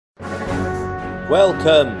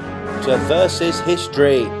Welcome to Versus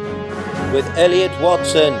History with Elliot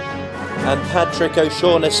Watson and Patrick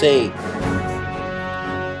O'Shaughnessy.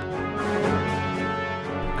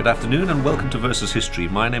 Good afternoon and welcome to Versus History.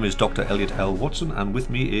 My name is Dr. Elliot L. Watson and with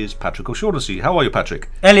me is Patrick O'Shaughnessy. How are you, Patrick?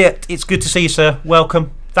 Elliot, it's good to see you, sir.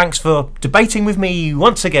 Welcome. Thanks for debating with me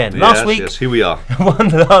once again. Last week, yes, here we are.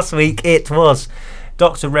 Last week it was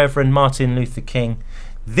Dr. Reverend Martin Luther King.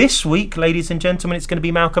 This week, ladies and gentlemen, it's going to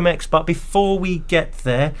be Malcolm X. But before we get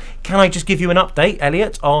there, can I just give you an update,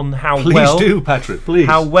 Elliot, on how Please do, Patrick, please.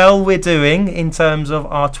 How well we're doing in terms of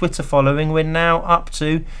our Twitter following. We're now up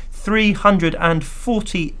to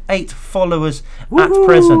 348 followers at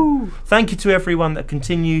present. Thank you to everyone that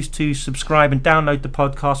continues to subscribe and download the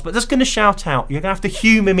podcast. But just going to shout out, you're going to have to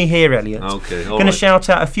humour me here, Elliot. Okay, all going to right. shout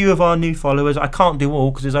out a few of our new followers. I can't do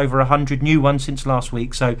all because there's over 100 new ones since last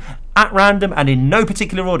week. So at random and in no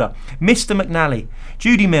particular order: Mr. McNally,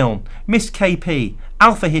 Judy Milne, Miss KP,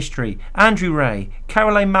 Alpha History, Andrew Ray,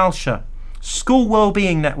 Caroline Malsha, School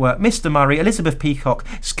Wellbeing Network, Mr. Murray, Elizabeth Peacock,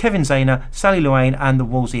 Kevin Zayner, Sally Luane and the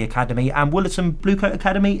Wolsey Academy, and Willerton Bluecoat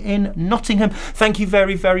Academy in Nottingham. Thank you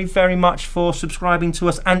very, very, very much for subscribing to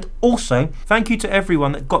us, and also thank you to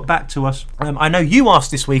everyone that got back to us. I know you asked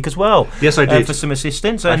this week as well. Yes, I did. For some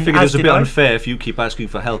assistance. I And figured it was a as bit did I. unfair if you keep asking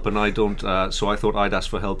for help and I don't, so I thought I'd ask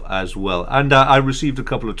for help as well. And I received a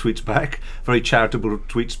couple of tweets back, very charitable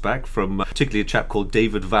tweets back from particularly a chap called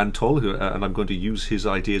David Van Tol, who, and I'm going to use his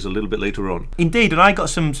ideas a little bit later on. Indeed, and I got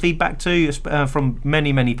some feedback too from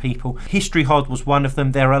many, many people. History Hod was one of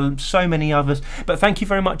them. There are so many others. But thank you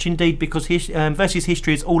very much indeed, because Versus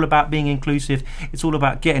History is all about being inclusive. It's all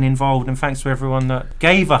about getting involved. And thanks to everyone that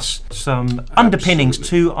gave us some underpinnings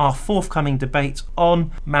to our forthcoming debate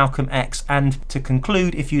on Malcolm X. And to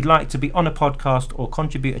conclude, if you'd like to be on a podcast or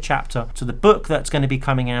contribute a chapter to the book that's going to be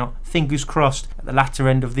coming out, fingers crossed, at the latter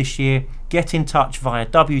end of this year, get in touch via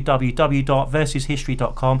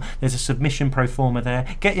www.versushistory.com. There's a submission pro forma there.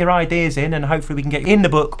 Get your ideas in and hopefully we can get in the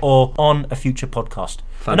book or on a future podcast.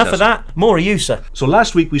 Fantastic. Enough of that. More of you, sir. So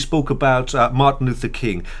last week we spoke about Martin Luther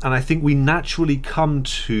King, and I think we naturally come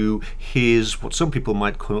to his, what some people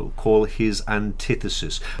might call his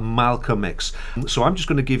antithesis, Malcolm X. So I'm just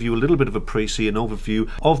going to give you a little bit of a précis, an overview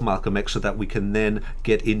of Malcolm X, so that we can then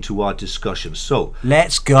get into our discussion. So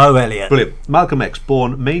Let's go, Elliot. brilliant. Malcolm X,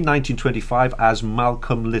 born May 1925 as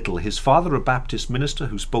Malcolm Little. His father, a Baptist minister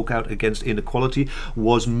who spoke out against inequality,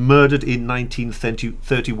 was murdered in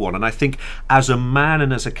 1931. And I think as a man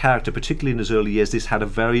and as a character, particularly in his early years, this had a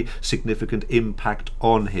very significant impact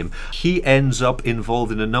on him. He ends up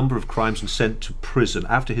involved in a number of crimes and sent to prison.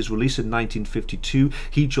 After his release in 1952,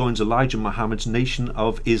 he joins Elijah Muhammad's Nation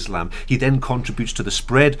of Islam. He then contributes to the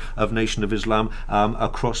spread of Nation of Islam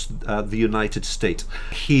across the United States.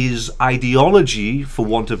 His ideology, for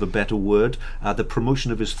want of a better word, the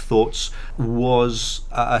promotion of his thoughts, was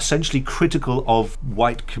essentially critical of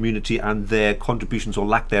white community and their contributions or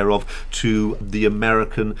lack thereof to the American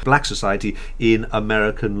black society in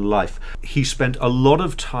American life. He spent a lot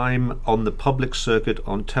of time on the public circuit,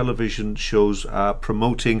 on television shows,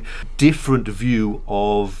 promoting different view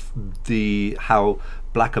of how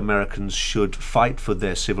black Americans should fight for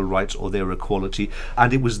their civil rights or their equality,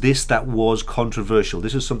 and it was this that was controversial.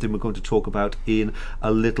 This is something we're going to talk about in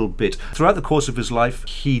a little bit. Throughout the course of his life,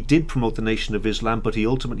 he did promote the Nation of Islam, but he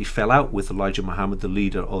ultimately fell out with Elijah Muhammad, the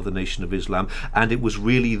leader of the Nation of Islam, and it was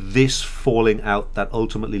really this falling out that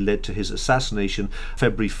ultimately led to his assassination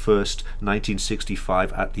February 1st,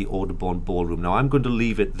 1965 at the Audubon Ballroom. Now I'm going to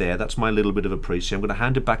leave it there. That's my little bit of a précis. I'm going to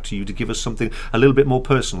hand it back to you to give us something a little bit more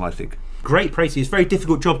personal, I think. Great praise. It's a very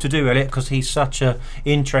difficult job to do, Elliot, because he's such an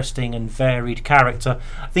interesting and varied character.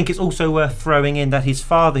 I think it's also worth throwing in that his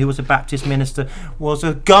father, who was a Baptist minister, was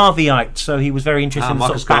a Garveyite, so he was very interested in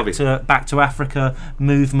the sort of back to Africa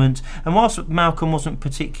movement. And whilst Malcolm wasn't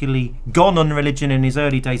particularly gone on religion in his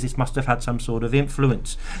early days, this must have had some sort of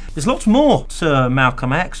influence. There's lots more to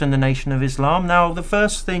Malcolm X and the Nation of Islam. Now, the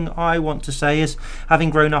first thing I want to say is,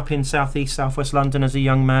 having grown up in southwest London as a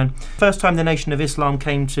young man, first time the Nation of Islam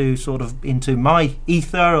came to sort of into my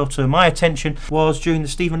ether or to my attention was during the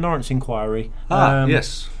Stephen Lawrence inquiry.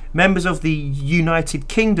 Yes. Members of the United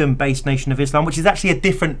Kingdom based Nation of Islam, which is actually a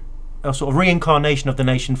different sort of reincarnation of the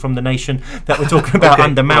nation from the nation that we're talking about Okay,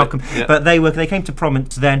 under Malcolm. right, yeah. But they came to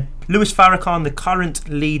prominence then. Louis Farrakhan, the current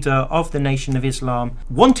leader of the Nation of Islam,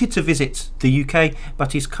 wanted to visit the UK,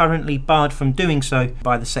 but is currently barred from doing so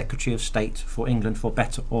by the Secretary of State for England, for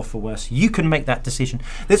better or for worse. You can make that decision.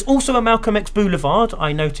 There's also a Malcolm X Boulevard,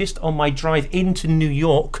 I noticed on my drive into New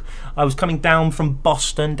York. I was coming down from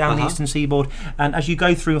Boston, down the eastern seaboard, and as you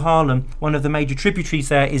go through Harlem, one of the major tributaries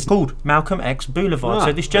there is called Malcolm X Boulevard.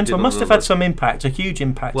 So this gentleman must have had some impact, a huge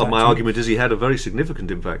impact. Well, actually. my argument is he had a very significant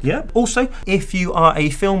impact. Yeah. Also, if you are a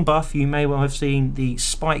film buff, you may well have seen the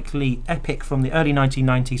Spike Lee epic from the early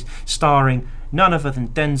 1990s starring none other than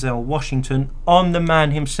Denzel Washington on the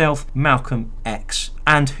man himself, Malcolm X.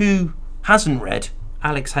 And who hasn't read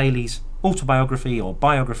Alex Haley's autobiography or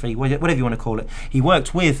biography, whatever you want to call it? He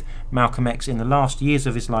worked with Malcolm X in the last years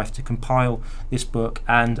of his life to compile this book,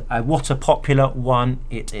 and what a popular one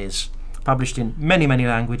it is. Published in many, many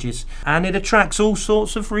languages, and it attracts all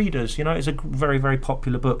sorts of readers. You know, it's a very, very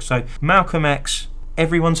popular book. So Malcolm X,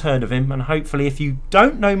 everyone's heard of him, and hopefully if you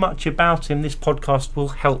don't know much about him, this podcast will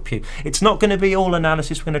help you. It's not going to be all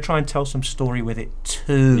analysis. We're going to try and tell some story with it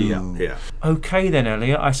too. Yeah. Okay then,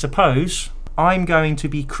 Elliot, I suppose I'm going to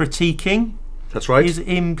be critiquing That's right. his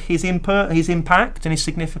impact and his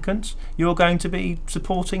significance. You're going to be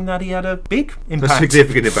supporting that he had a big impact. A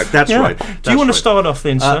significant impact. That's right. Do you want to start off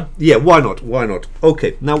then, sir? Yeah, why not? Why not?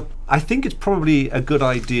 Okay, now I think it's probably a good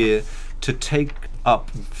idea to take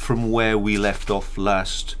up from where we left off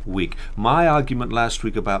last week. My argument last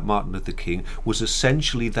week about Martin Luther King was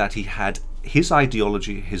essentially that he had his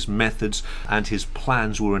ideology, his methods, and his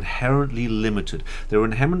plans were inherently limited. They were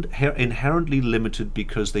inherently limited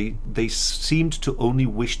because they seemed to only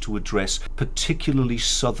wish to address particularly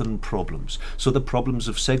Southern problems. So the problems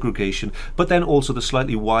of segregation, but then also the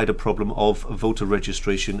slightly wider problem of voter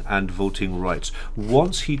registration and voting rights.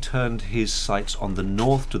 Once he turned his sights on the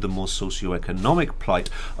North, to the more socioeconomic plight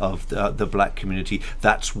of the black community,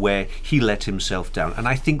 that's where he let himself down. And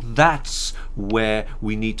I think that's where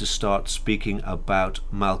we need to start speaking about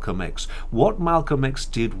Malcolm X. What Malcolm X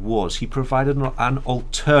did was he provided an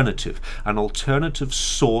alternative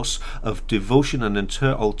source of devotion, an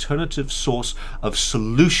alternative source of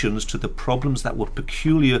solutions to the problems that were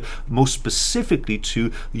peculiar, most specifically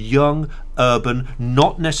to young, urban,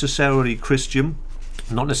 not necessarily Christian,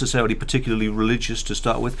 not necessarily particularly religious to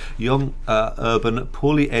start with, young, urban,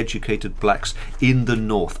 poorly educated blacks in the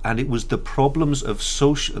North. And it was the problems of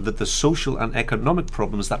the social and economic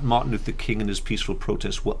problems that Martin Luther King and his peaceful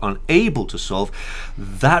protests were unable to solve.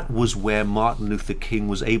 That was where Martin Luther King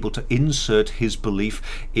was able to insert his belief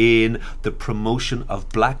in the promotion of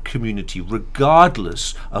black community,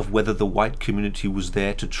 regardless of whether the white community was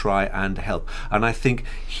there to try and help. And I think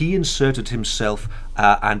he inserted himself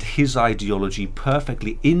and his ideology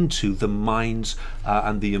perfectly into the minds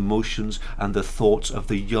and the emotions and the thoughts of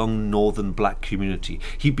the young northern black community.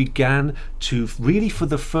 He began to really, for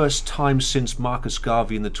the first time since Marcus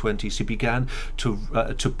Garvey in the 20s, he began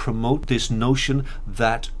to promote this notion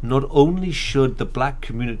that not only should the black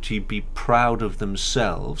community be proud of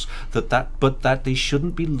themselves, but that they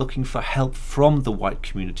shouldn't be looking for help from the white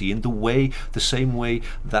community in the same way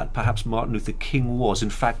that perhaps Martin Luther King was. In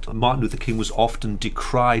fact, Martin Luther King was often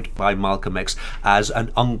decried by Malcolm X as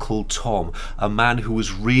an Uncle Tom, a man who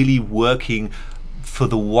was really working for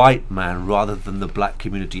the white man rather than the black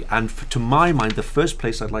community. And to my mind, the first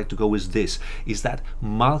place I'd like to go is that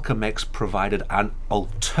Malcolm X provided an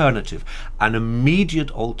alternative, an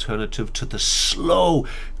immediate alternative to the slow,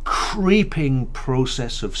 creeping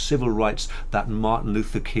process of civil rights that Martin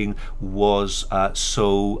Luther King was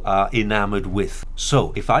so enamored with.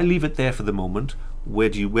 So if I leave it there for the moment, where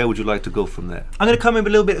would you like to go from there? I'm going to come in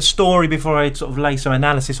with a little bit of story before I sort of lay some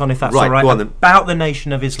analysis on, if that's right, all right, go on then. About the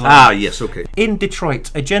Nation of Islam. Ah, yes, okay. In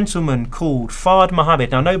Detroit, a gentleman called Fard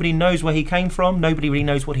Muhammad. Now, nobody knows where he came from. Nobody really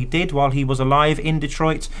knows what he did while he was alive in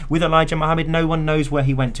Detroit with Elijah Muhammad. No one knows where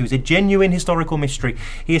he went to. It's a genuine historical mystery.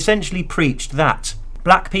 He essentially preached that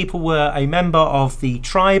black people were a member of the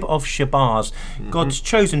tribe of Shabazz, God's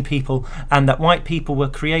chosen people, and that white people were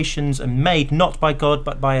creations and made not by God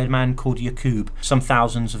but by a man called Yaqub some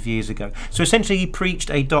thousands of years ago. So essentially he preached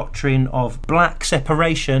a doctrine of black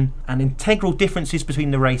separation and integral differences between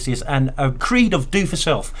the races, and a creed of do for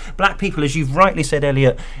self. Black people, as you've rightly said,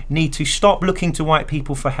 Elliot, need to stop looking to white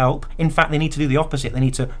people for help. In fact, they need to do the opposite. They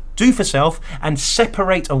need to do for self and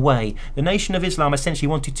separate away. The Nation of Islam essentially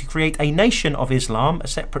wanted to create a nation of Islam, a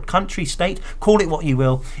separate country, state, call it what you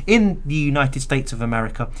will, in the United States of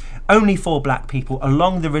America, only for black people,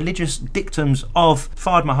 along the religious dictums of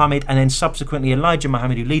Fard Muhammad and then subsequently Elijah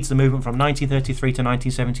Muhammad, who leads the movement from 1933 to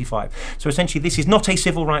 1975. So essentially this is not a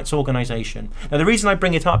civil rights organisation. Now the reason I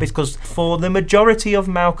bring it up is because for the majority of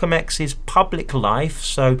Malcolm X's public life,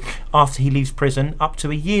 so after he leaves prison, up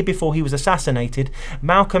to a year before he was assassinated,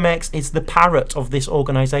 Malcolm X is the parrot of this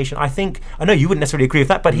organisation. I know you wouldn't necessarily agree with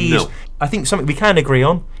that, but he is, I think, something we can agree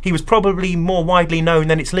on. He was probably more widely known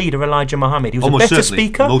than its leader, Elijah Muhammad. He was Almost a better certainly.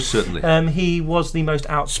 speaker. Most certainly. He was the most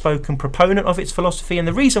outspoken proponent of its philosophy, and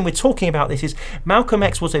the reason we're talking about this is Malcolm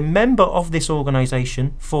X was a member of this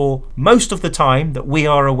organisation for most of the time that we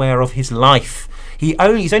are aware of his life. He's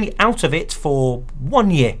only out of it for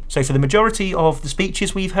 1 year. So for the majority of the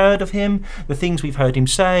speeches we've heard of him, the things we've heard him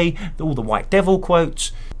say, all the White Devil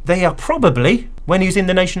quotes, they are probably when he was in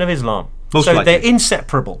the Nation of Islam. Most so likely. they're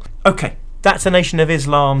inseparable. Okay, that's a Nation of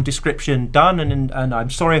Islam description done, and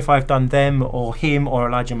I'm sorry if I've done them or him or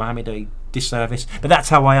Elijah Muhammad a disservice, but that's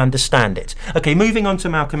how I understand it. Okay, moving on to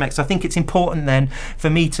Malcolm X, I think it's important then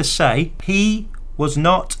for me to say he was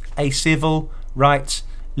not a civil rights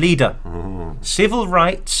leader. Civil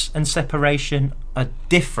rights and separation are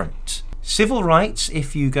different. Civil rights,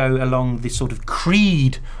 if you go along this sort of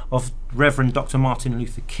creed of Reverend Dr. Martin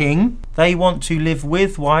Luther King, they want to live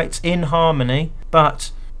with whites in harmony,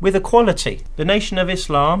 but with equality. The Nation of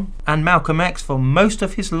Islam and Malcolm X, for most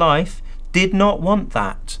of his life, did not want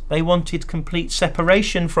that. They wanted complete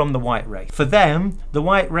separation from the white race. For them, the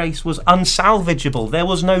white race was unsalvageable. There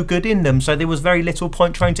was no good in them, so there was very little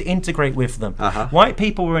point trying to integrate with them. White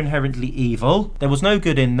people were inherently evil. There was no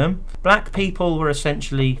good in them. Black people were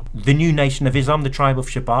essentially the new Nation of Islam, the tribe of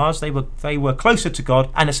Shabazz. They were closer to God,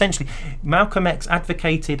 and essentially Malcolm X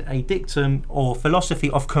advocated a dictum or philosophy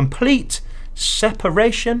of complete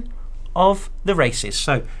separation of the races.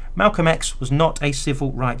 So Malcolm X was not a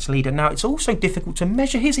civil rights leader. Now, it's also difficult to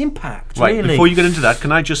measure his impact. Right, really. Before you get into that,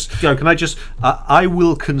 can I just I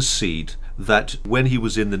will concede that when he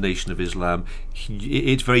was in the Nation of Islam,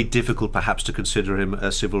 it's very difficult perhaps to consider him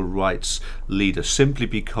a civil rights leader, simply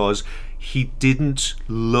because he didn't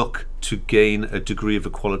look to gain a degree of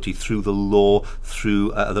equality through the law,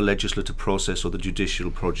 through the legislative process or the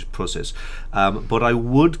judicial process. But I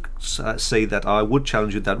would say that I would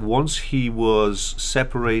challenge it that once he was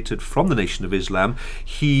separated from the Nation of Islam,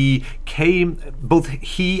 both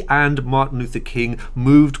he and Martin Luther King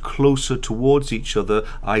moved closer towards each other,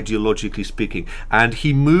 ideologically speaking, and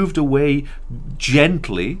he moved away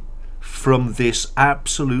gently from this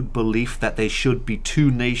absolute belief that there should be two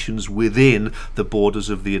nations within the borders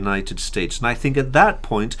of the United States. And I think at that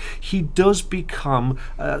point he does become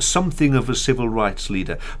something of a civil rights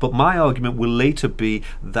leader. But my argument will later be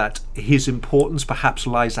that his importance perhaps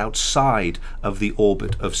lies outside of the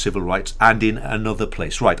orbit of civil rights and in another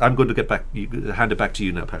place. Right, I'm going to hand it back to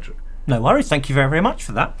you now, Patrick. No worries, thank you very, very much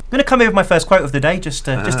for that. I'm going to come in with my first quote of the day, just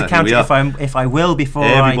to counter it if I will, before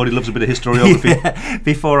everybody loves a bit of historiography. Yeah,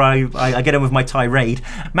 before I get on with my tirade.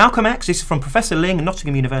 Malcolm X, this is from Professor Ling at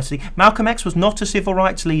Nottingham University. Malcolm X was not a civil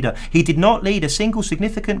rights leader. He did not lead a single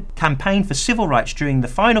significant campaign for civil rights during the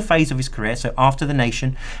final phase of his career, so after the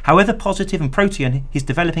Nation, however positive and protean his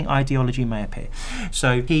developing ideology may appear.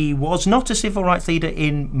 So he was not a civil rights leader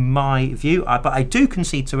in my view, but I do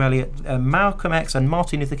concede to Elliot, Malcolm X and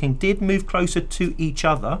Martin Luther King did move closer to each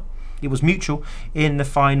other. It was mutual in the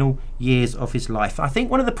final years of his life. I think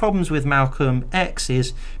one of the problems with Malcolm X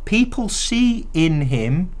is people see in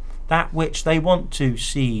him that which they want to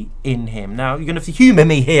see in him. Now, you're going to have to humour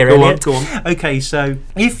me here, Elliot. Go on. Okay, so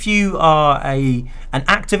if you are an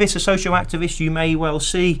activist, a social activist, you may well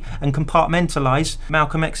see and compartmentalise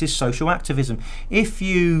Malcolm X's social activism. If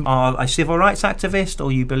you are a civil rights activist or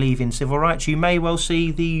you believe in civil rights, you may well see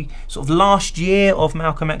the sort of last year of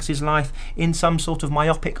Malcolm X's life in some sort of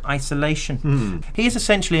myopic isolation. He is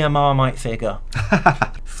essentially a Marmite figure.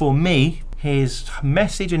 For me, his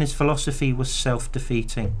message and his philosophy was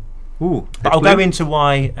self-defeating. But I'll go into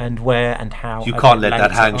why and where and how. You can't let that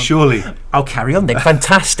hang, surely. I'll carry on then.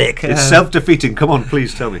 Fantastic. It's self-defeating. Come on,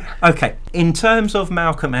 please tell me. Okay. In terms of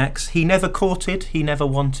Malcolm X, he never courted, he never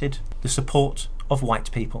wanted the support of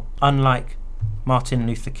white people, unlike Martin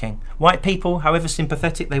Luther King. White people, however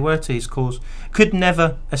sympathetic they were to his cause, could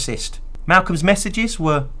never assist. Malcolm's messages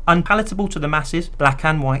were unpalatable to the masses, black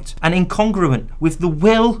and white, and incongruent with the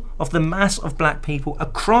will of the mass of black people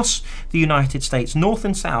across the United States, north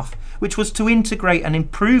and south, which was to integrate and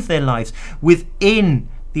improve their lives within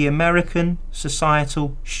the American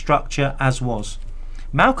societal structure as was.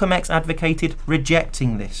 Malcolm X advocated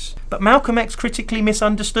rejecting this. But Malcolm X critically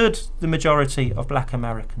misunderstood the majority of black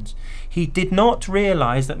Americans. He did not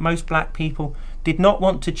realise that most black people did not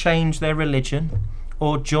want to change their religion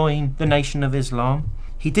or join the Nation of Islam.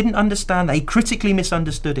 He didn't understand that. He critically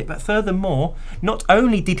misunderstood it. But furthermore, not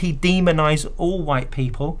only did he demonise all white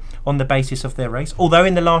people on the basis of their race, although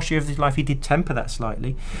in the last year of his life he did temper that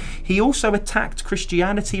slightly, he also attacked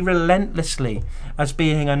Christianity relentlessly as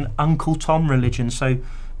being an Uncle Tom religion. So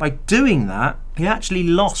by doing that, he actually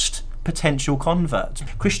lost potential converts.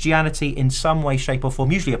 Christianity in some way, shape or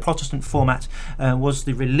form, usually a Protestant format, was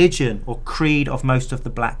the religion or creed of most of the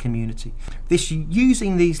black community. This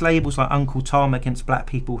using these labels like Uncle Tom against black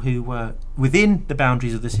people who were within the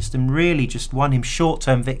boundaries of the system really just won him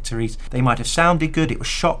short-term victories. They might have sounded good, it was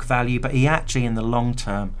shock value, but he actually in the long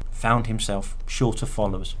term found himself short of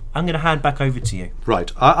followers. I'm going to hand back over to you.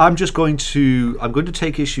 Right. I'm going to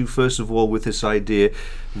take issue first of all with this idea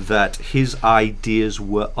that his ideas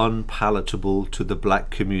were unpalatable to the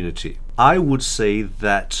black community. I would say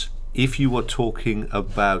that if you were talking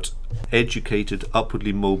about educated,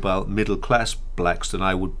 upwardly mobile, middle class blacks, then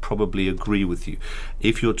I would probably agree with you.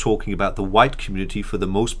 If you're talking about the white community, for the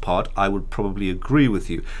most part, I would probably agree with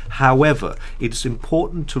you. However, it's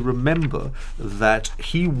important to remember that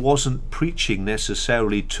he wasn't preaching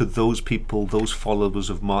necessarily to those people, those followers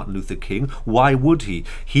of Martin Luther King. Why would he?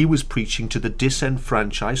 He was preaching to the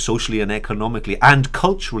disenfranchised, socially and economically and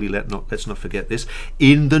culturally, let's not forget this,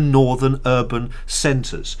 in the northern urban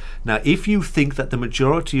centres. Now, if you think that the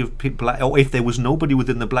majority of people, or if there was nobody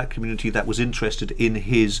within the black community that was interested in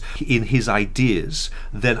his ideas,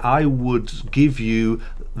 then I would give you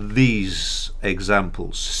these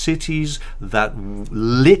examples. Cities that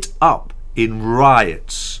lit up in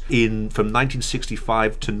riots from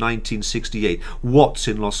 1965 to 1968. Watts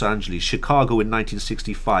in Los Angeles, Chicago in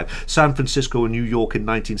 1965, San Francisco and New York in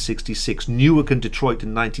 1966, Newark and Detroit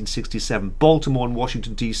in 1967, Baltimore and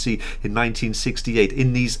Washington DC in 1968.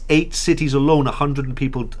 In these 8 cities alone,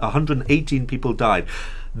 118 people died.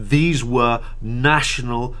 These were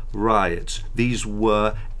national riots. These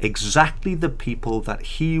were exactly the people that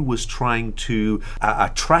he was trying to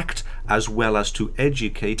attract as well as to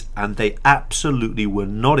educate, and they absolutely were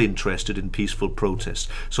not interested in peaceful protests.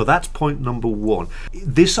 So that's point number one.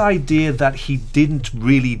 This idea that he didn't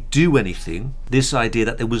really do anything, this idea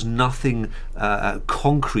that there was nothing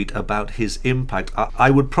concrete about his impact,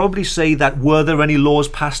 I would probably say that were there any laws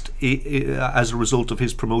passed as a result of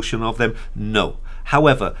his promotion of them? No.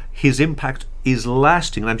 However, his impact is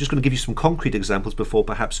lasting, and I'm just going to give you some concrete examples before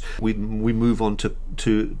perhaps we move on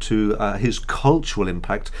to his cultural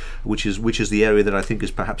impact, which is the area that I think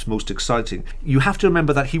is perhaps most exciting. You have to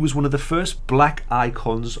remember that he was one of the first black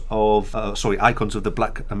icons of the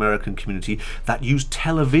black American community that used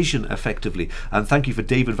television effectively. And thank you for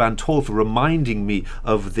David Van Tol for reminding me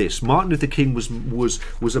of this. Martin Luther King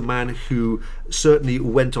was a man who certainly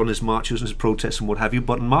went on his marches and his protests and what have you,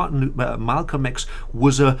 but Malcolm X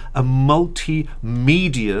was a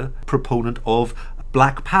multimedia proponent of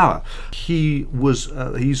black power. He's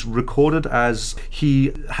recorded as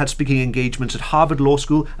he had speaking engagements at Harvard Law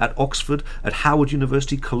School, at Oxford, at Howard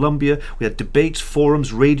University, Columbia. We had debates,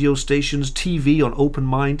 forums, radio stations, TV on Open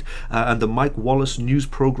Mind, and the Mike Wallace news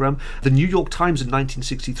program. The New York Times in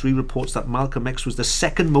 1963 reports that Malcolm X was the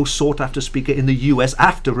second most sought after speaker in the US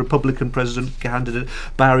after Republican president candidate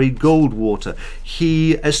Barry Goldwater.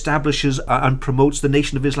 He establishes and promotes the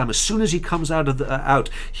Nation of Islam. As soon as he comes out of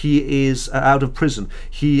prison,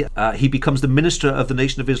 he becomes the minister of the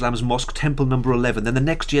Nation of Islam's mosque, Temple number 11. Then the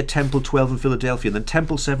next year, Temple 12 in Philadelphia, and then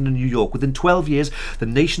Temple 7 in New York. Within 12 years, the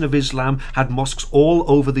Nation of Islam had mosques all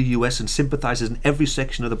over the US and sympathizers in every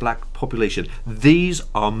section of the black population. These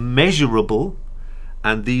are measurable,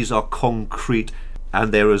 and these are concrete,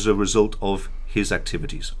 and they're as a result of his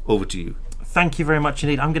activities. Over to you. Thank you very much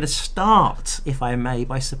indeed. I'm going to start, if I may,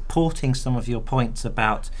 by supporting some of your points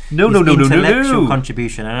about his intellectual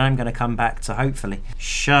contribution, and I'm going to come back to hopefully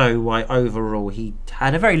show why overall he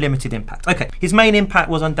had a very limited impact. Okay, his main impact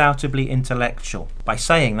was undoubtedly intellectual. By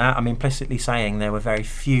saying that, I'm implicitly saying there were very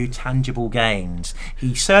few tangible gains.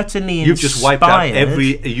 He certainly You've just wiped out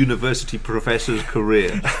every university professor's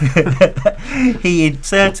career. He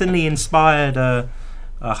certainly inspired a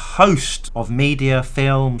host of media,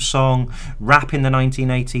 film, song, rap in the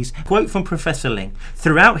 1980s. Quote from Professor Ling: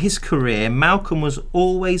 "Throughout his career, Malcolm was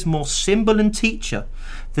always more symbol and teacher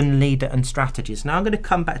than leader and strategist." Now I'm going to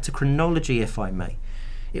come back to chronology, if I may.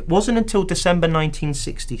 It wasn't until December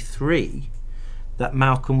 1963 that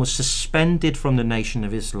Malcolm was suspended from the Nation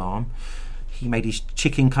of Islam. He made his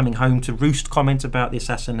chicken coming home to roost comment about the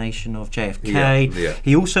assassination of JFK. Yeah.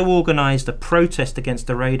 He also organised a protest against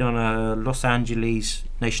the raid on a Los Angeles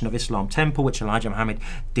Nation of Islam temple, which Elijah Muhammad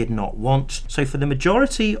did not want. So for the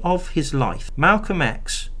majority of his life, Malcolm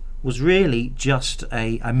X was really just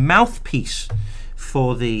a mouthpiece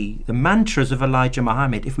for the mantras of Elijah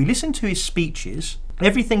Muhammad. If we listen to his speeches,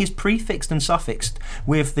 everything is prefixed and suffixed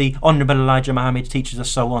with the Honourable Elijah Muhammad teaches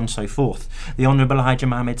us so on and so forth. The Honourable Elijah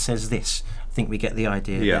Muhammad says this. I think we get the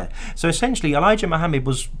idea there. So essentially, Elijah Muhammad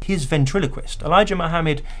was his ventriloquist. Elijah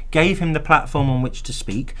Muhammad gave him the platform on which to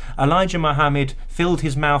speak. Elijah Muhammad filled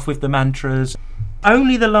his mouth with the mantras.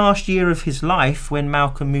 Only the last year of his life, when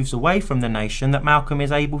Malcolm moves away from the nation, that Malcolm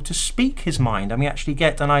is able to speak his mind, and we actually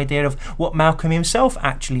get an idea of what Malcolm himself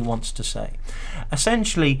actually wants to say.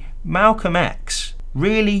 Essentially, Malcolm X,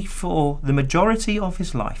 really for the majority of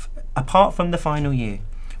his life, apart from the final year,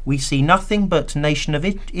 we see nothing but Nation of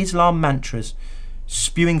Islam mantras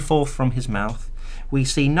spewing forth from his mouth. We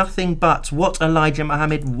see nothing but what Elijah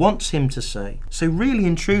Muhammad wants him to say. So really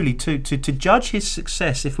and truly, to judge his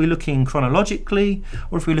success, if we're looking chronologically,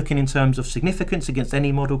 or if we're looking in terms of significance against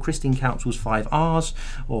any model, Christine Council's 5 R's,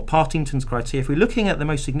 or Partington's criteria, if we're looking at the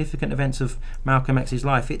most significant events of Malcolm X's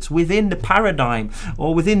life, it's within the paradigm,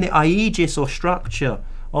 or within the aegis or structure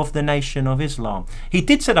of the Nation of Islam. He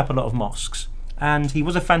did set up a lot of mosques, and he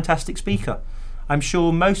was a fantastic speaker. I'm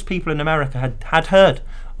sure most people in America had heard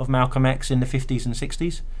of Malcolm X in the 50s and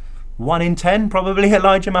 60s. 1 in 10 probably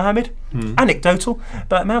Elijah Muhammad. Anecdotal,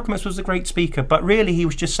 but Malcolm X was a great speaker, but really he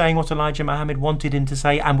was just saying what Elijah Muhammad wanted him to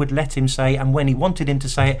say and would let him say, and when he wanted him to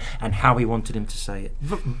say it and how he wanted him to say it.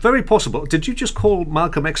 Very possible. Did you just call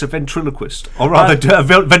Malcolm X a ventriloquist, or rather a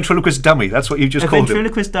ventriloquist dummy? That's what you just called him. A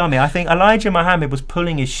ventriloquist dummy. I think Elijah Muhammad was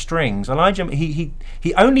pulling his strings. Elijah, he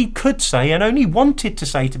only could say and only wanted to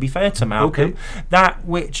say, to be fair to Malcolm, that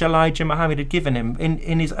which Elijah Muhammad had given him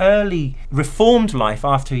in his early reformed life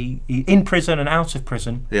after he in prison and out of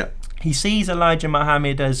prison. He sees Elijah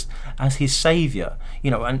Muhammad as his saviour,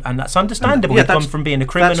 and that's understandable. He'd come from being a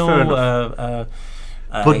criminal.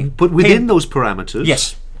 But within those parameters,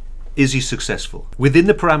 yes, is he successful? Within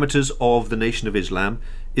the parameters of the Nation of Islam,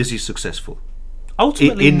 is he successful?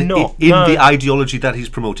 Ultimately, not. In the ideology that he's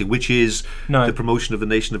promoting, which is the promotion of the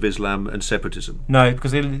Nation of Islam and separatism. No,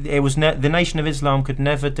 because it was the Nation of Islam could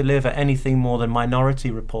never deliver anything more than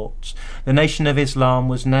Minority Reports. The Nation of Islam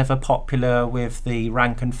was never popular with the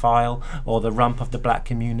rank and file or the rump of the black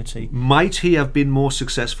community. Might he have been more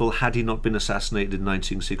successful had he not been assassinated in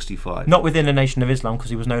 1965? Not within the Nation of Islam,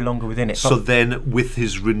 because he was no longer within it. So then, with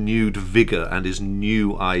his renewed vigour and his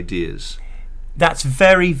new ideas... That's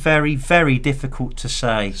very, very, very difficult to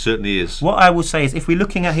say. It certainly is. What I will say is, if we're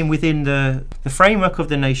looking at him within the framework of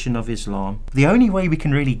the Nation of Islam, the only way we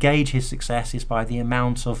can really gauge his success is by the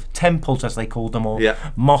amount of temples, as they call them, or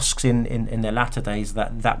mosques in their latter days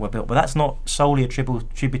that were built. But that's not solely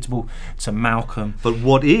attributable to Malcolm. But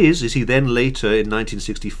what is he then later in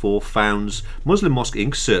 1964 founds Muslim Mosque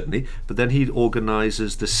Inc., certainly, but then he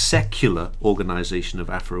organises the secular organisation of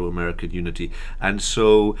Afro-American Unity. And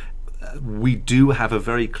so... we do have a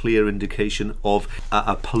very clear indication of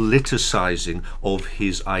a politicising of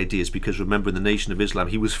his ideas, because remember, in the Nation of Islam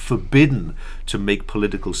he was forbidden to make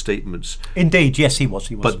political statements. Indeed, yes, he was.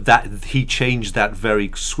 But that he changed that very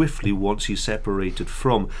swiftly once he separated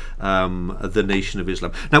from the Nation of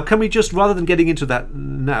Islam. Now, can we just, rather than getting into that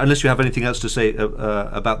now, unless you have anything else to say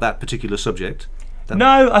about that particular subject?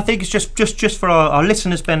 No, I think it's just for our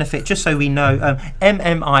listeners' benefit, just so we know.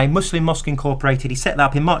 MMI, Muslim Mosque Incorporated, he set that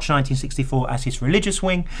up in March 1964 as his religious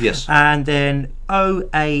wing. Yes. And then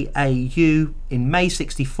OAAU in May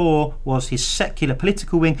 64 was his secular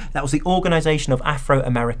political wing. That was the Organisation of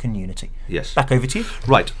Afro-American Unity. Yes. Back over to you.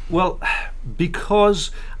 Right. Well,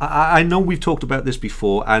 because I know we've talked about this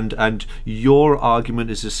before, and your argument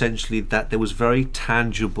is essentially that there was very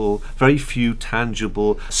few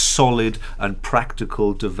tangible, solid and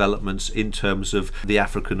practical developments in terms of the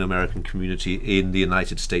African American community in the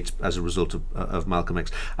United States as a result of Malcolm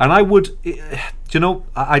X. And I would,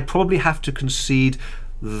 I'd probably have to concede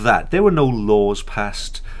that there were no laws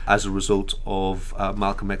passed as a result of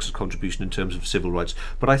Malcolm X's contribution in terms of civil rights.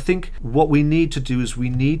 But I think what we need to do is we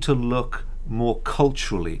need to look more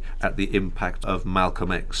culturally at the impact of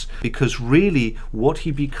Malcolm X, because really what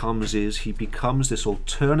he becomes this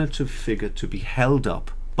alternative figure to be held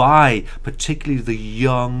up by particularly the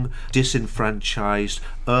young, disenfranchised,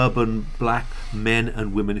 urban black men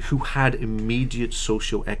and women who had immediate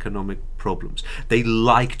socio-economic problems. They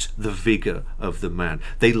liked the vigor of the man.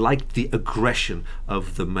 They liked the aggression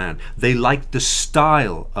of the man. They liked the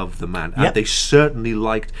style of the man. And they certainly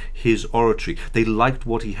liked his oratory. They liked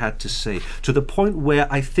what he had to say, to the point where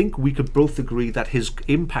I think we could both agree that his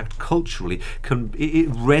impact culturally it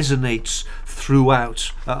resonates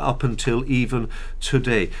throughout up until even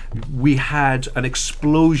today. We had an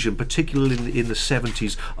explosion, particularly in the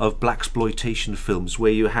 70s, of blaxploitation films,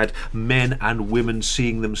 where you had men and women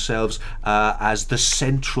seeing themselves as the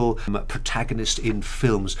central protagonist in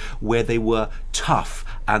films, where they were tough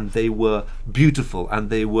and they were beautiful and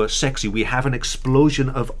they were sexy. We have an explosion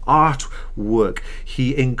of artwork.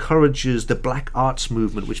 He encourages the Black Arts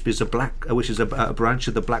movement, which is a branch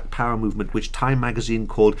of the Black Power movement, which Time magazine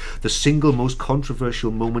called the single most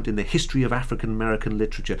controversial moment in the history of African American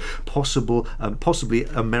literature, possibly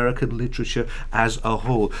American literature as a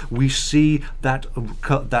whole. We see that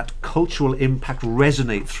cultural impact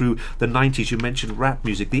resonate through the 90s. You mentioned rap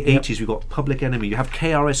music. The 80s, we've got Public Enemy. You have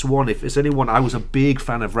KRS-One. If there's anyone, I was a big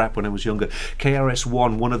fan of rap when I was younger.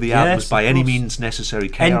 KRS-One, one of the albums, By Any Means Necessary.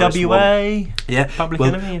 KRS-One. NWA, Public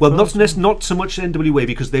Enemy. Well, not so much NWA,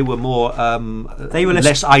 because they were more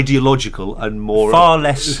less ideological and more far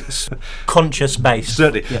less conscious based.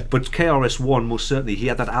 Certainly, but KRS-One, most certainly, he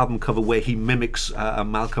had that album cover where he mimics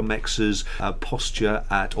Malcolm X's posture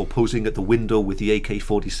or posing at the window with the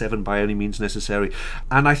AK-47, By Any Means Necessary.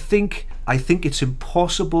 And I think it's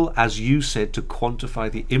impossible, as you said, to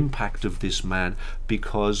quantify the impact of this man,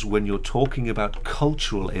 because when you're talking about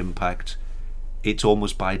cultural impact, it's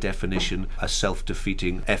almost by definition a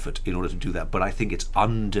self-defeating effort in order to do that. But I think it's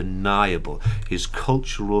undeniable, his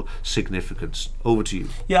cultural significance. Over to you.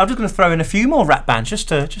 Yeah, I'm just going to throw in a few more rap bands just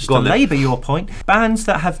to labour your point. Bands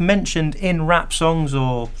that have mentioned in rap songs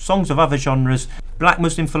or songs of other genres Black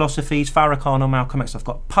Muslim philosophies, Farrakhan or Malcolm X. I've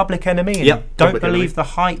got Public Enemy and Don't Believe the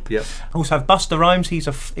Hype. I also have Busta Rhymes. He's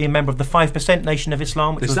a member of the 5% Nation of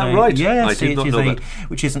Islam. Is that right? Yes, I did not know that.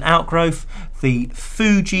 Which is an outgrowth. The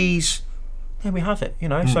Fugees. There we have it, you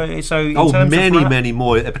know. So in terms many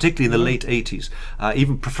more, particularly in the late 80s.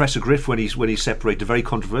 Even Professor Griff, when he separated very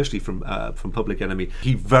controversially from Public Enemy,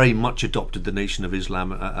 he very much adopted the Nation of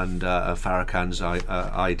Islam and Farrakhan's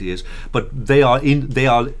ideas. But they are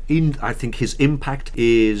in. I think his impact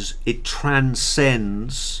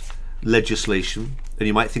transcends legislation. And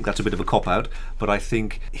you might think that's a bit of a cop-out, but I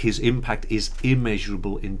think his impact is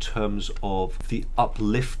immeasurable in terms of the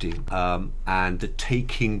uplifting and the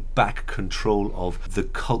taking back control of the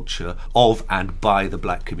culture of and by the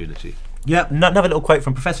black community. Yeah, another little quote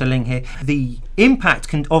from Professor Ling here. The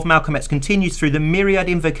impact of Malcolm X continues through the myriad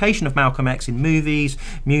invocation of Malcolm X in movies,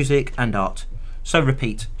 music and art. So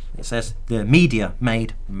repeat. It says the media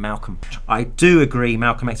made Malcolm. I do agree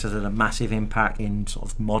Malcolm X has had a massive impact in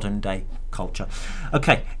sort of modern day culture.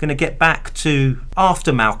 Okay, going to get back to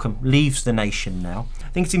after Malcolm leaves the nation now. I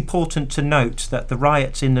think it's important to note that the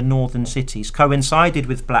riots in the northern cities coincided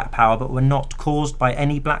with Black Power but were not caused by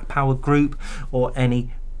any Black Power group or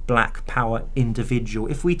any Black Power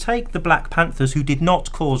individual. If we take the Black Panthers, who did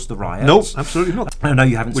not cause the riots, no, absolutely not. I know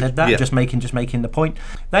you haven't said that. Just making the point.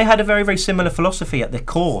 They had a very, very similar philosophy at their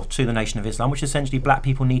core to the Nation of Islam, which essentially black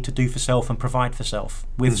people need to do for self and provide for self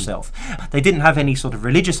with self. They didn't have any sort of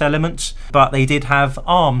religious elements, but they did have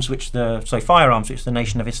firearms, which the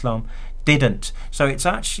Nation of Islam didn't. So it's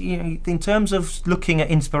actually, in terms of looking at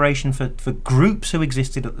inspiration for groups who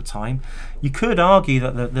existed at the time, you could argue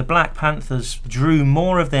that the Black Panthers drew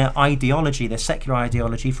more of their ideology, their secular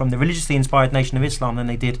ideology, from the religiously inspired Nation of Islam than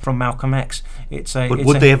they did from Malcolm X.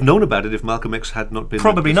 Would they have known about it if Malcolm X had not been?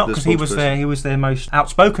 Probably not, because he was their most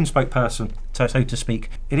outspoken spokesperson, so to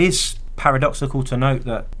speak. It is paradoxical to note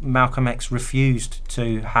that Malcolm X refused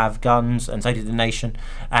to have guns, and so did the nation,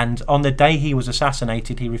 and on the day he was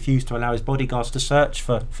assassinated he refused to allow his bodyguards to search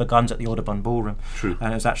for guns at the Audubon Ballroom. True.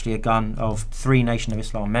 And it was actually a gun of 3 Nation of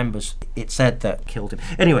Islam members, it said, that killed him.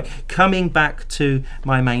 Anyway, coming back to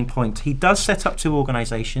my main point, he does set up 2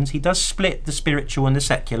 organisations. He does split the spiritual and the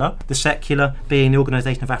secular being the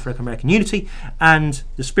Organisation of African American Unity and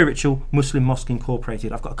the spiritual Muslim Mosque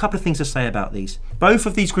Incorporated. I've got a couple of things to say about these. Both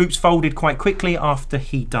of these groups folded quite quickly after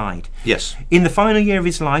he died. Yes. In the final year of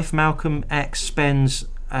his life, Malcolm X spends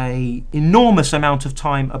an enormous amount of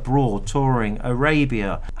time abroad, touring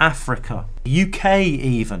Arabia, Africa, UK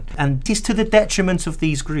even, and it is to the detriment of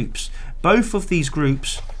these groups. Both of these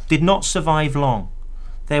groups did not survive long.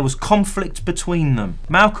 There was conflict between them.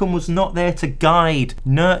 Malcolm was not there to guide,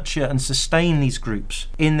 nurture and sustain these groups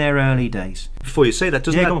in their early days. Before you say that,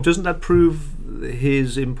 doesn't that prove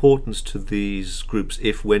his importance to these groups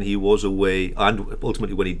if when he was away and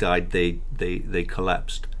ultimately when he died they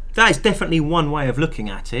collapsed? That is definitely one way of looking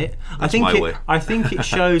at it. That's my way. I think it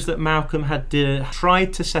shows that Malcolm had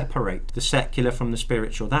tried to separate the secular from the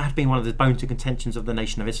spiritual. That had been one of the bones of contentions of the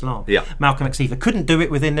Nation of Islam. Yeah. Malcolm X either couldn't do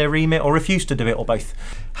it within their remit or refused to do it, or both.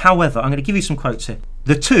 However, I'm going to give you some quotes here.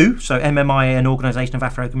 The two, so MMI and Organisation of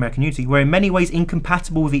Afro-American Unity, were in many ways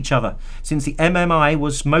incompatible with each other, since the MMI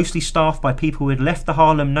was mostly staffed by people who had left the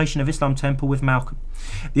Harlem Nation of Islam temple with Malcolm.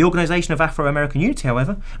 The Organisation of Afro-American Unity,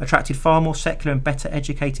 however, attracted far more secular and better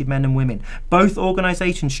educated men and women. Both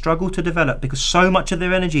organisations struggled to develop because so much of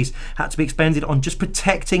their energies had to be expended on just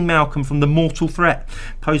protecting Malcolm from the mortal threat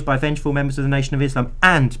posed by vengeful members of the Nation of Islam,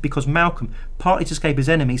 and because Malcolm, partly to escape his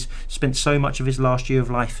enemies, spent so much of his last year of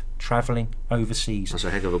life travelling overseas. That's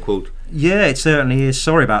a heck of a quote. Yeah, it certainly is.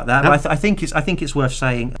 Sorry about that. No. But I think it's worth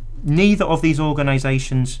saying neither of these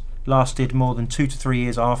organisations lasted more than 2 to 3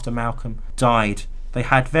 years after Malcolm died. They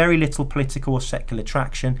had very little political or secular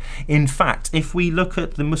traction. In fact, if we look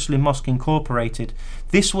at the Muslim Mosque Incorporated,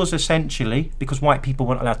 this was essentially, because white people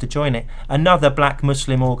weren't allowed to join it, another black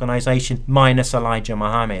Muslim organisation minus Elijah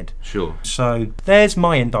Muhammad. Sure. So there's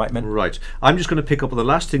my indictment. Right. I'm just going to pick up on the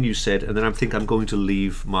last thing you said, and then I think I'm going to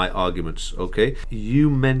leave my arguments, okay? You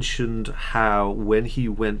mentioned how when he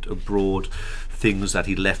went abroad, things that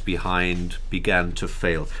he left behind began to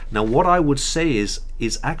fail. Now, what I would say is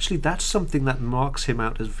actually that's something that marks him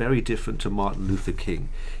out as very different to Martin Luther King.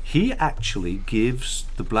 He actually gives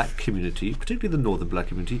the black community, particularly the northern black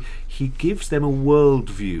community, he gives them a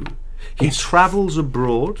worldview. He travels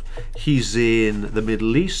abroad. He's in the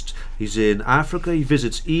Middle East. He's in Africa. He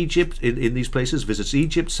visits Egypt in these places, visits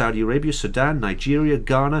Egypt, Saudi Arabia, Sudan, Nigeria,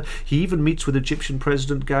 Ghana. He even meets with Egyptian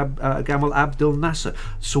President Gamal Abdel Nasser.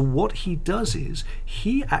 So what he does is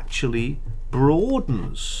he actually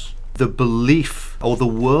broadens the belief, or the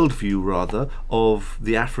worldview rather, of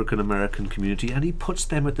the African American community, and he puts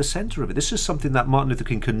them at the centre of it. This is something that Martin Luther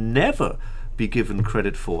King can never be given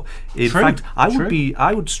credit for. In fact,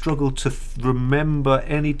 I would struggle to remember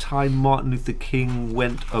any time Martin Luther King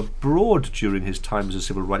went abroad during his time as a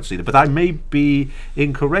civil rights leader, but I may be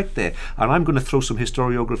incorrect there, and I'm going to throw some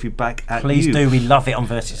historiography back at you. Please do, we love it on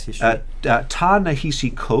Versus History.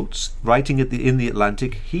 Ta-Nehisi Coates, writing in the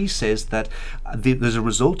Atlantic, he says that as a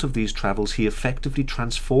result of these travels, he effectively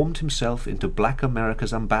transformed himself into black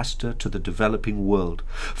America's ambassador to the developing world.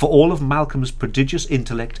 For all of Malcolm's prodigious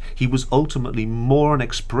intellect, he was ultimately more an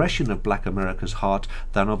expression of black America's heart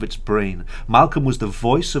than of its brain. Malcolm was the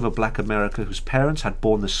voice of a black America whose parents had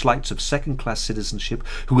borne the slights of second-class citizenship,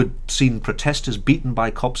 who had seen protesters beaten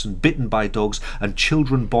by cops and bitten by dogs, and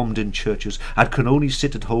children bombed in churches, and could only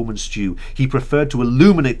sit at home and stew. He preferred to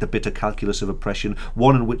illuminate the bitter calculus of oppression,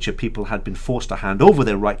 one in which a people had been forced to hand over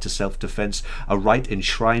their right to self-defense, a right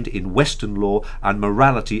enshrined in Western law and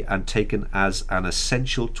morality and taken as an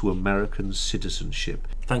essential to American citizenship.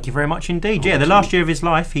 Thank you very much indeed. Yeah, the last year of his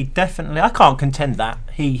life, he definitely, I can't contend that.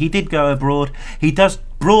 He did go abroad. He does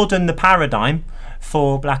broaden the paradigm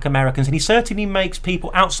for black Americans, and he certainly makes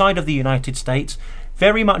people outside of the United States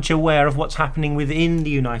very much aware of what's happening within the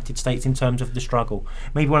United States in terms of the struggle.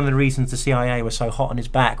 Maybe one of the reasons the CIA was so hot on his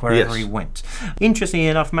back wherever he went. Interestingly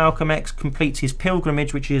enough, Malcolm X completes his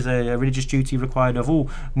pilgrimage, which is a religious duty required of all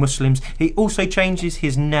Muslims. He also changes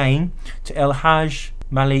his name to El Hajj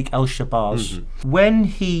Malik El-Shabazz. When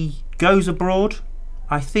he goes abroad,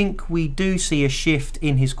 I think we do see a shift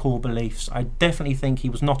in his core beliefs. I definitely think he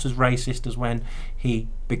was not as racist as when he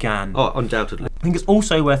began. Oh, undoubtedly. I think it's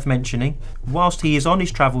also worth mentioning, whilst he is on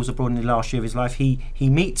his travels abroad in the last year of his life, he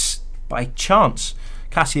meets by chance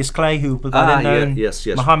Cassius Clay, who was then known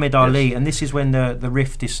Muhammad Ali, and this is when the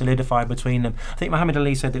rift is solidified between them. I think Muhammad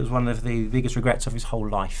Ali said it was one of the biggest regrets of his whole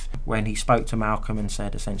life when he spoke to Malcolm and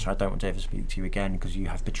said, essentially, I don't want to ever speak to you again because you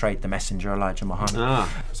have betrayed the messenger Elijah Muhammad.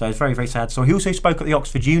 So it's very, very sad. So he also spoke at the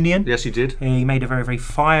Oxford Union. Yes, he did. He made a very, very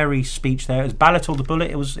fiery speech there. It was Balator the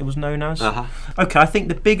Bullet, it was known as. Okay, I think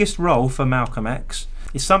the biggest role for Malcolm X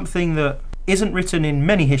is something that isn't written in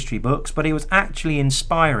many history books, but it was actually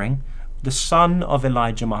inspiring the son of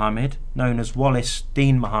Elijah Muhammad, known as Wallace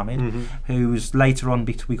Dean Muhammad, who was later on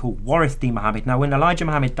to be called Warith Dean Muhammad. Now, when Elijah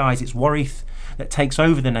Muhammad dies, it's Warith that takes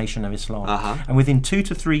over the Nation of Islam. And within 2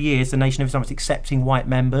 to 3 years, the Nation of Islam is accepting white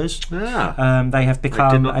members. They have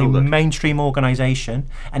become a mainstream organisation.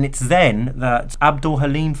 And it's then that Abdul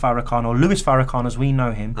Halim Farrakhan, or Louis Farrakhan as we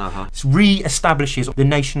know him, re-establishes the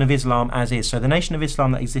Nation of Islam as is. So the Nation of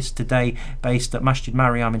Islam that exists today, based at Masjid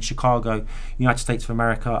Mariam in Chicago, United States of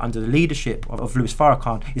America, under the leadership of Louis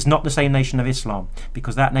Farrakhan, is not the same Nation of Islam,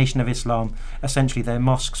 because that Nation of Islam, essentially their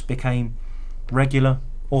mosques became regular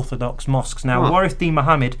Orthodox mosques. Now, Warith Dean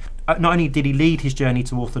Muhammad not only did he lead his journey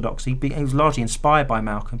to orthodoxy, but he was largely inspired by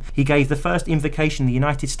Malcolm. He gave the first invocation in the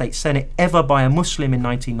United States Senate ever by a Muslim in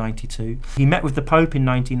 1992. He met with the Pope in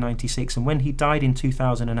 1996, and when he died in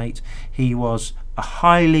 2008, he was a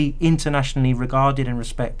highly internationally regarded and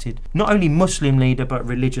respected, not only Muslim leader, but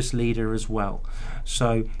religious leader as well.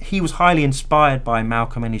 So he was highly inspired by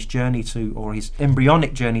Malcolm and his journey to, or his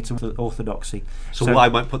embryonic journey to orthodoxy. So I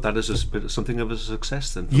might put that as something of a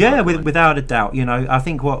success then. Yeah, without a doubt. You know, I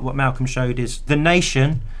think what Malcolm showed is the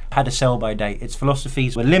nation had a sell-by date. Its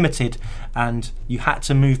philosophies were limited, and you had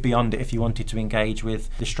to move beyond it if you wanted to engage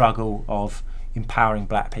with the struggle of empowering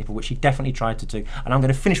black people, which he definitely tried to do. And I'm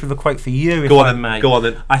going to finish with a quote for you, if I may. Go on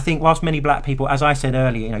then. I think whilst many black people, as I said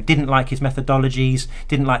earlier, you know, didn't like his methodologies,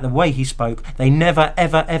 didn't like the way he spoke, they never,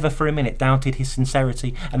 ever, ever for a minute doubted his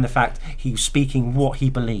sincerity and the fact he was speaking what he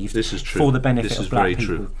believed. This is true. For the benefit of black people.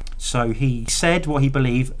 True. So he said what he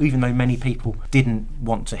believed, even though many people didn't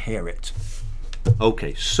want to hear it.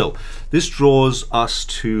 Okay, so this draws us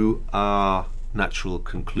to our natural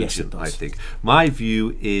conclusion. Yes, it does. I think my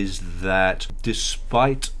view is that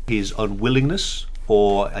despite his unwillingness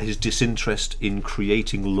or his disinterest in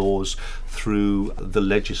creating laws through the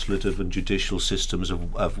legislative and judicial systems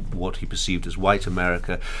of what he perceived as white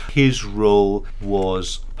America, his role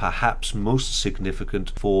was perhaps most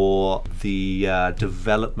significant for the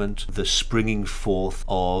development, the springing forth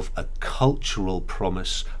of a cultural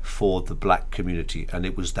promise for the black community. And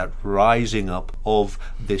it was that rising up of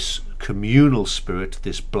this communal spirit,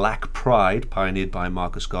 this black pride pioneered by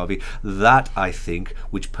Marcus Garvey, that I think,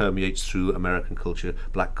 which permeates through American culture,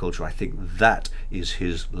 black culture, I think that is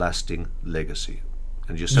his lasting legacy.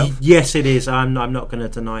 And yourself? Yes, it is. I'm not going to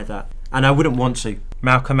deny that. And I wouldn't want to.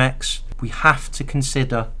 Malcolm X, we have to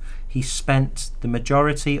consider he spent the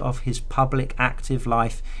majority of his public active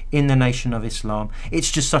life in the Nation of Islam.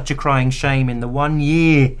 It's just such a crying shame. In the 1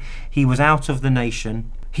 year he was out of the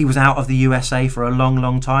nation, he was out of the USA for a long,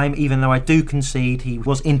 long time, even though I do concede he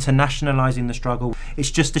was internationalising the struggle. It's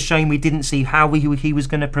just a shame we didn't see how he was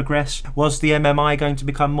going to progress. Was the MMI going to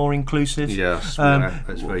become more inclusive? Yes,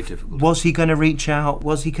 that's very difficult. Was he going to reach out?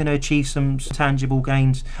 Was he going to achieve some tangible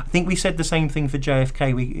gains? I think we said the same thing for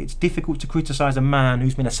JFK. It's difficult to criticise a man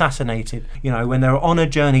who's been assassinated. You know, when they're on a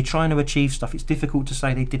journey trying to achieve stuff, it's difficult to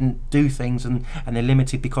say they didn't do things and they're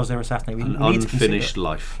limited because they're assassinated. An unfinished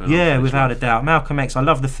life. Yeah, without a doubt. Malcolm X, I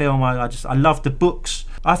love the film. I love the books.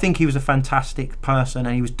 I think he was a fantastic person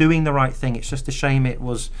and he was doing the right thing. It's just a shame it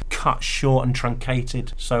was cut short and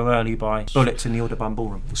truncated so early by bullets in the Audubon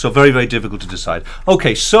Ballroom. So very, very difficult to decide.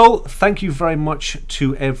 Okay, so thank you very much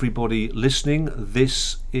to everybody listening.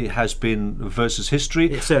 This has been Versus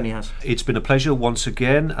History. It certainly has. It's been a pleasure once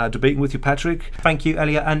again debating with you, Patrick. Thank you,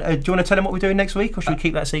 Elliot. And do you want to tell them what we're doing next week, or should we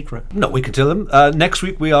keep that secret? No, we can tell them. Next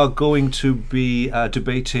week we are going to be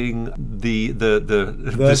debating the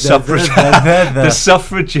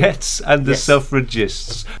suffragettes and the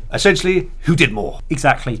suffragists. Essentially, who did more?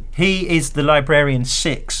 Exactly. He is the Librarian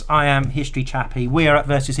 6. I am History Chappie. We are at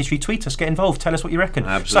Versus History. Tweet us, get involved, tell us what you reckon.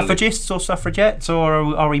 Absolutely. Suffragists or suffragettes, or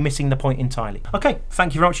are we missing the point entirely? Okay,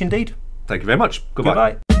 thank you very much indeed. Thank you very much.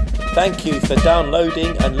 Goodbye. Thank you for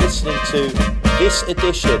downloading and listening to this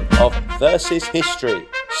edition of Versus History.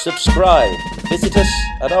 Subscribe. Visit us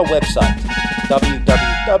at our website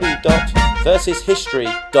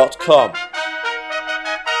www.versushistory.com.